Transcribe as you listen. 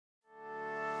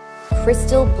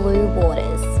crystal blue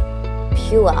waters,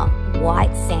 pure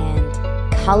white sand,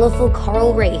 colourful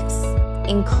coral reefs,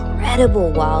 incredible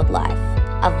wildlife,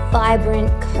 a vibrant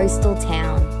coastal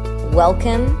town.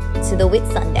 Welcome to the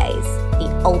Whitsundays, the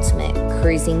ultimate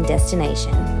cruising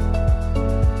destination.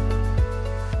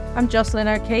 I'm Jocelyn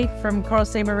O'Keefe from Coral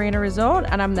Sea Marina Resort,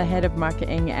 and I'm the Head of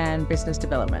Marketing and Business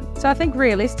Development. So I think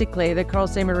realistically, the Coral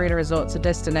Sea Marina Resort's a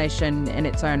destination in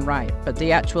its own right, but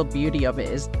the actual beauty of it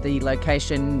is the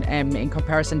location in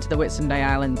comparison to the Whitsunday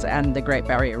Islands and the Great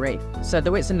Barrier Reef. So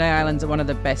the Whitsunday Islands are one of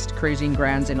the best cruising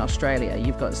grounds in Australia.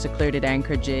 You've got secluded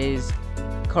anchorages,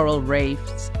 coral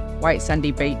reefs, white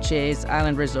sandy beaches,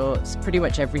 island resorts, pretty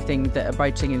much everything that a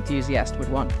boating enthusiast would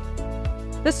want.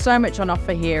 There's so much on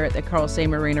offer here at the Coral Sea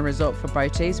Marina Resort for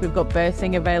boaties. We've got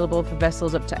berthing available for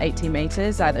vessels up to 80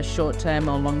 metres, either short-term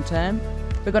or long-term.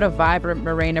 We've got a vibrant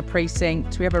marina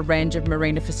precinct. We have a range of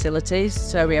marina facilities.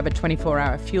 So we have a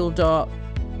 24-hour fuel dock,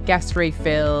 gas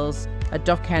refills, a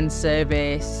dockhand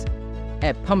service,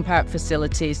 pump-out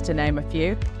facilities, to name a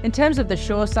few. In terms of the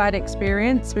shoreside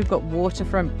experience, we've got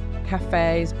waterfront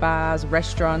cafes, bars,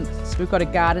 restaurants. We've got a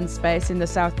garden space in the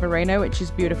South Marina, which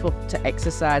is beautiful to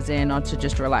exercise in or to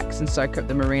just relax and soak up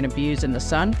the marina views and the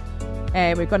sun.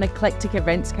 We've got an eclectic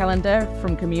events calendar,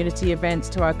 from community events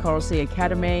to our Coral Sea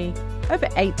Academy. Over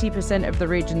 80% of the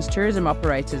region's tourism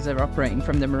operators are operating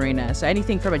from the marina. So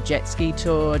anything from a jet ski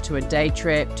tour to a day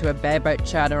trip to a bareboat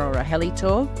charter or a heli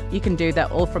tour, you can do that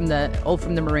all from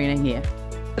the marina here.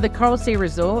 The Coral Sea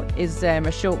Resort is a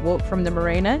short walk from the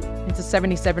marina. It's a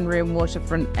 77-room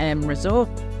waterfront resort.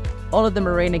 All of the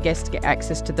marina guests get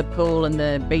access to the pool and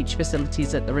the beach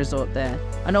facilities at the resort there,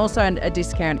 and also a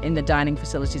discount in the dining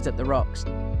facilities at the Rocks.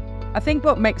 I think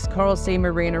what makes Coral Sea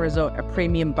Marina Resort a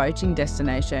premium boating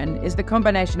destination is the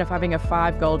combination of having a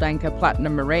 5 gold anchor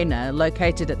platinum marina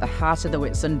located at the heart of the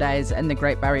Whitsundays and the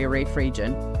Great Barrier Reef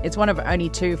region. It's one of only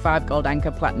 2 5 gold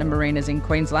anchor platinum marinas in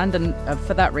Queensland, and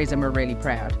for that reason we're really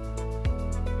proud.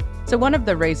 So one of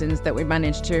the reasons that we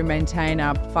managed to maintain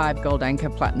our 5 gold anchor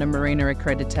platinum marina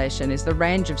accreditation is the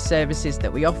range of services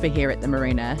that we offer here at the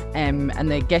marina, and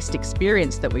the guest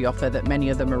experience that we offer that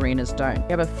many other marinas don't.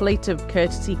 We have a fleet of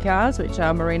courtesy cars which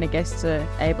our marina guests are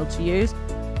able to use,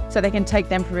 so they can take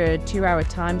them for 2-hour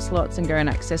time slots and go and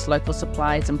access local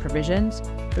supplies and provisions.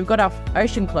 We've got our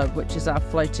Ocean Club, which is our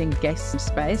floating guest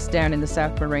space down in the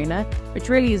South Marina, which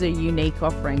really is a unique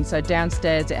offering. So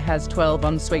downstairs it has 12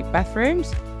 ensuite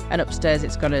bathrooms, and upstairs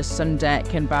it's got a sun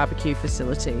deck and barbecue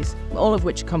facilities, all of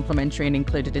which are complimentary and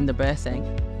included in the berthing.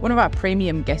 One of our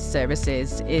premium guest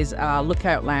services is our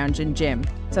Lookout Lounge and Gym.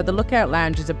 So the Lookout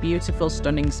Lounge is a beautiful,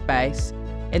 stunning space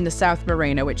in the South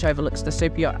Marina, which overlooks the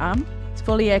super yacht arm. It's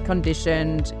fully air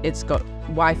conditioned, it's got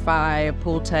Wi-Fi, a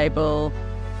pool table,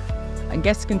 and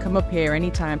guests can come up here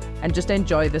anytime and just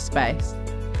enjoy the space.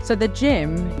 So the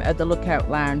gym at the Lookout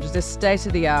Lounge is a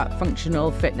state-of-the-art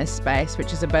functional fitness space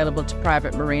which is available to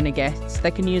private marina guests.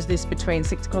 They can use this between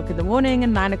 6 o'clock in the morning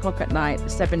and 9 o'clock at night,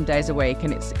 7 days a week,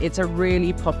 and it's a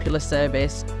really popular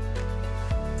service.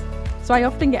 So I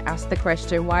often get asked the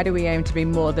question, why do we aim to be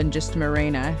more than just a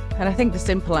marina? And I think the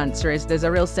simple answer is there's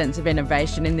a real sense of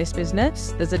innovation in this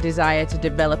business. There's a desire to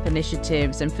develop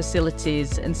initiatives and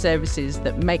facilities and services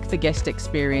that make the guest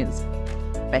experience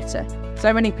better.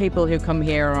 So many people who come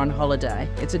here are on holiday.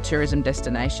 It's a tourism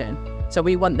destination. So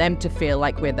we want them to feel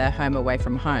like we're their home away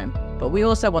from home. But we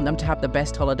also want them to have the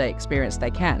best holiday experience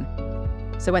they can.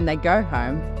 So when they go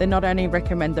home, they not only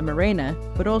recommend the marina,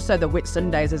 but also the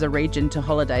Whitsundays as a region to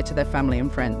holiday to their family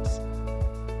and friends.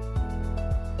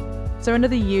 So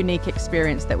another unique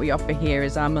experience that we offer here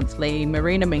is our monthly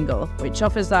Marina Mingle, which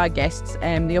offers our guests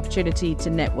the opportunity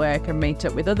to network and meet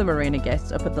up with other marina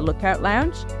guests up at the Lookout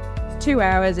Lounge. 2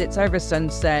 hours, it's over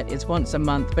sunset, it's once a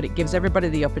month, but it gives everybody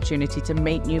the opportunity to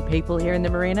meet new people here in the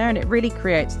marina, and it really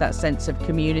creates that sense of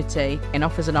community and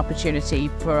offers an opportunity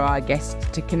for our guests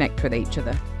to connect with each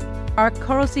other. Our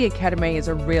Coral Sea Academy is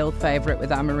a real favourite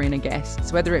with our marina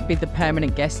guests, whether it be the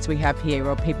permanent guests we have here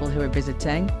or people who are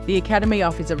visiting. The Academy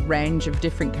offers a range of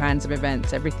different kinds of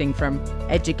events, everything from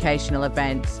educational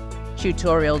events,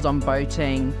 tutorials on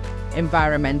boating,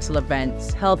 environmental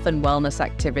events, health and wellness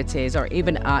activities, or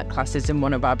even art classes in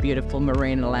one of our beautiful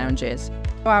marina lounges.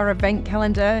 Our event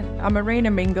calendar, our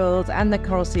Marina Mingles and the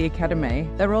Coral Sea Academy,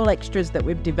 they're all extras that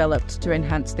we've developed to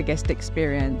enhance the guest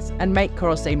experience and make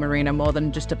Coral Sea Marina more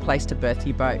than just a place to berth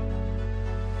your boat.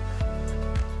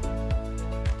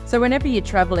 So whenever you're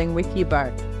travelling with your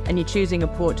boat and you're choosing a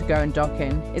port to go and dock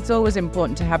in, it's always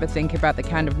important to have a think about the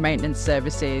kind of maintenance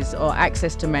services or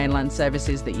access to mainland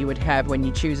services that you would have when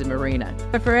you choose a marina.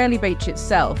 But for Early Beach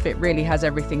itself, it really has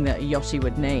everything that a yachty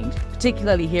would need.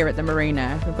 Particularly here at the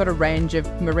marina, we've got a range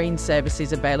of marine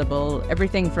services available,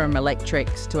 everything from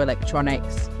electrics to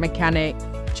electronics, mechanic,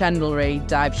 chandlery,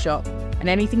 dive shop, and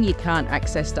anything you can't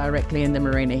access directly in the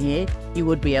marina here, you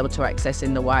would be able to access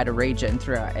in the wider region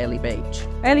throughout Early Beach.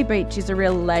 Early Beach is a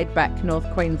real laid-back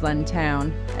North Queensland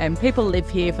town, and people live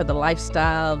here for the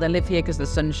lifestyle. They live here because the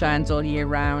sun shines all year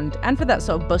round, and for that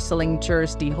sort of bustling,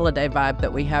 touristy holiday vibe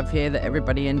that we have here that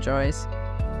everybody enjoys.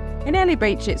 In Early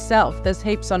Beach itself, there's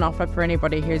heaps on offer for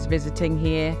anybody who's visiting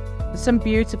here. There's some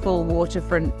beautiful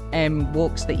waterfront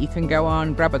walks that you can go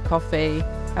on, grab a coffee,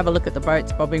 have a look at the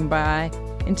boats bobbing by.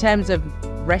 In terms of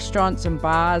restaurants and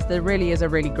bars, there really is a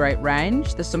really great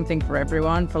range. There's something for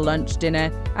everyone, for lunch,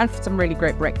 dinner, and for some really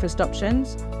great breakfast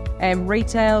options.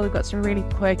 Retail, we've got some really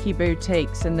quirky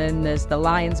boutiques, and then there's the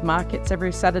Lions markets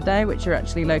every Saturday, which are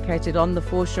actually located on the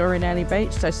foreshore in Early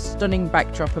Beach. So stunning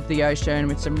backdrop of the ocean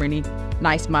with some really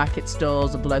nice market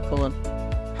stalls of local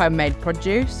homemade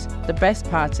produce. The best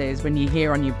part is when you're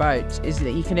here on your boat is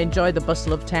that you can enjoy the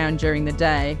bustle of town during the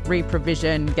day,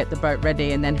 re-provision, get the boat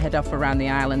ready, and then head off around the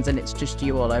islands, and it's just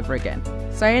you all over again.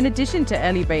 So in addition to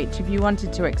Early Beach, if you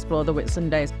wanted to explore the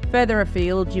Whitsundays further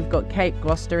afield, you've got Cape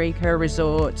Gloucester Eco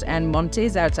Resort and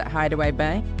Monty's out at Hideaway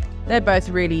Bay. They're both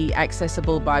really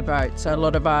accessible by boat, so a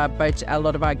lot of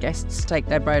our guests take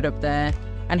their boat up there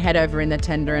and head over in the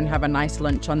tender and have a nice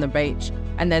lunch on the beach,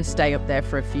 and then stay up there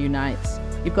for a few nights.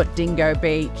 You've got Dingo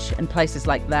Beach and places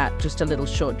like that, just a little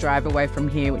short drive away from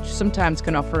here, which sometimes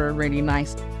can offer a really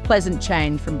nice, pleasant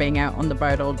change from being out on the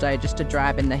boat all day just to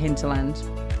drive in the hinterland.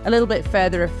 A little bit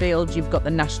further afield, you've got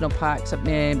the national parks up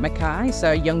near Mackay,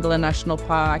 so Yungala National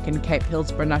Park and Cape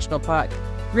Hillsborough National Park,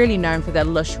 really known for their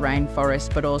lush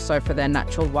rainforest, but also for their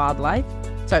natural wildlife.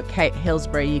 So at Cape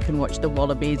Hillsborough, you can watch the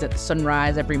wallabies at the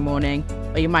sunrise every morning,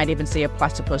 or you might even see a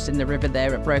platypus in the river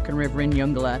there at Broken River in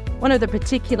Yungala. One of the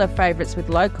particular favourites with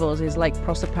locals is Lake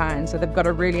Proserpine, so they've got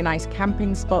a really nice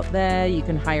camping spot there. You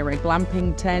can hire a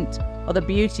glamping tent. Well, the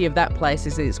beauty of that place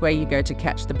is it's where you go to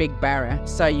catch the big barra,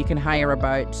 so you can hire a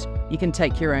boat, you can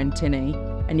take your own tinny,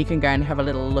 and you can go and have a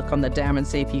little look on the dam and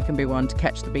see if you can be one to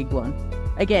catch the big one.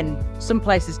 Again, some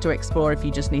places to explore if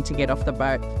you just need to get off the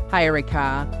boat, hire a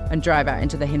car, and drive out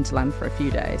into the hinterland for a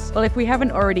few days. Well, if we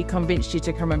haven't already convinced you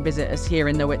to come and visit us here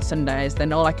in the Whitsundays,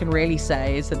 then all I can really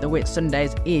say is that the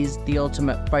Whitsundays is the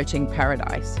ultimate boating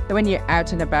paradise. So when you're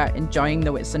out and about enjoying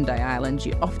the Whitsunday Islands,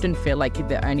 you often feel like you're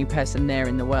the only person there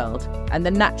in the world. And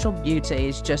the natural beauty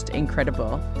is just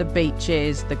incredible. The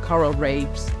beaches, the coral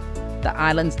reefs, the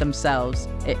islands themselves,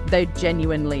 they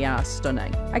genuinely are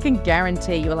stunning. I can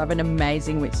guarantee you'll have an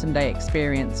amazing Whitsunday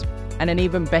experience and an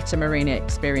even better marina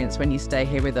experience when you stay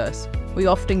here with us. We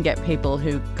often get people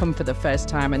who come for the first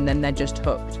time and then they're just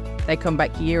hooked. They come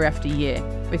back year after year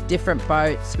with different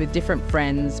boats, with different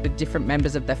friends, with different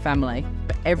members of their family.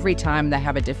 But every time they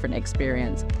have a different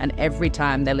experience, and every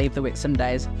time they leave the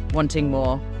Whitsundays wanting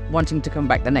more, wanting to come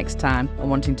back the next time,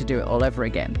 and wanting to do it all over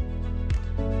again.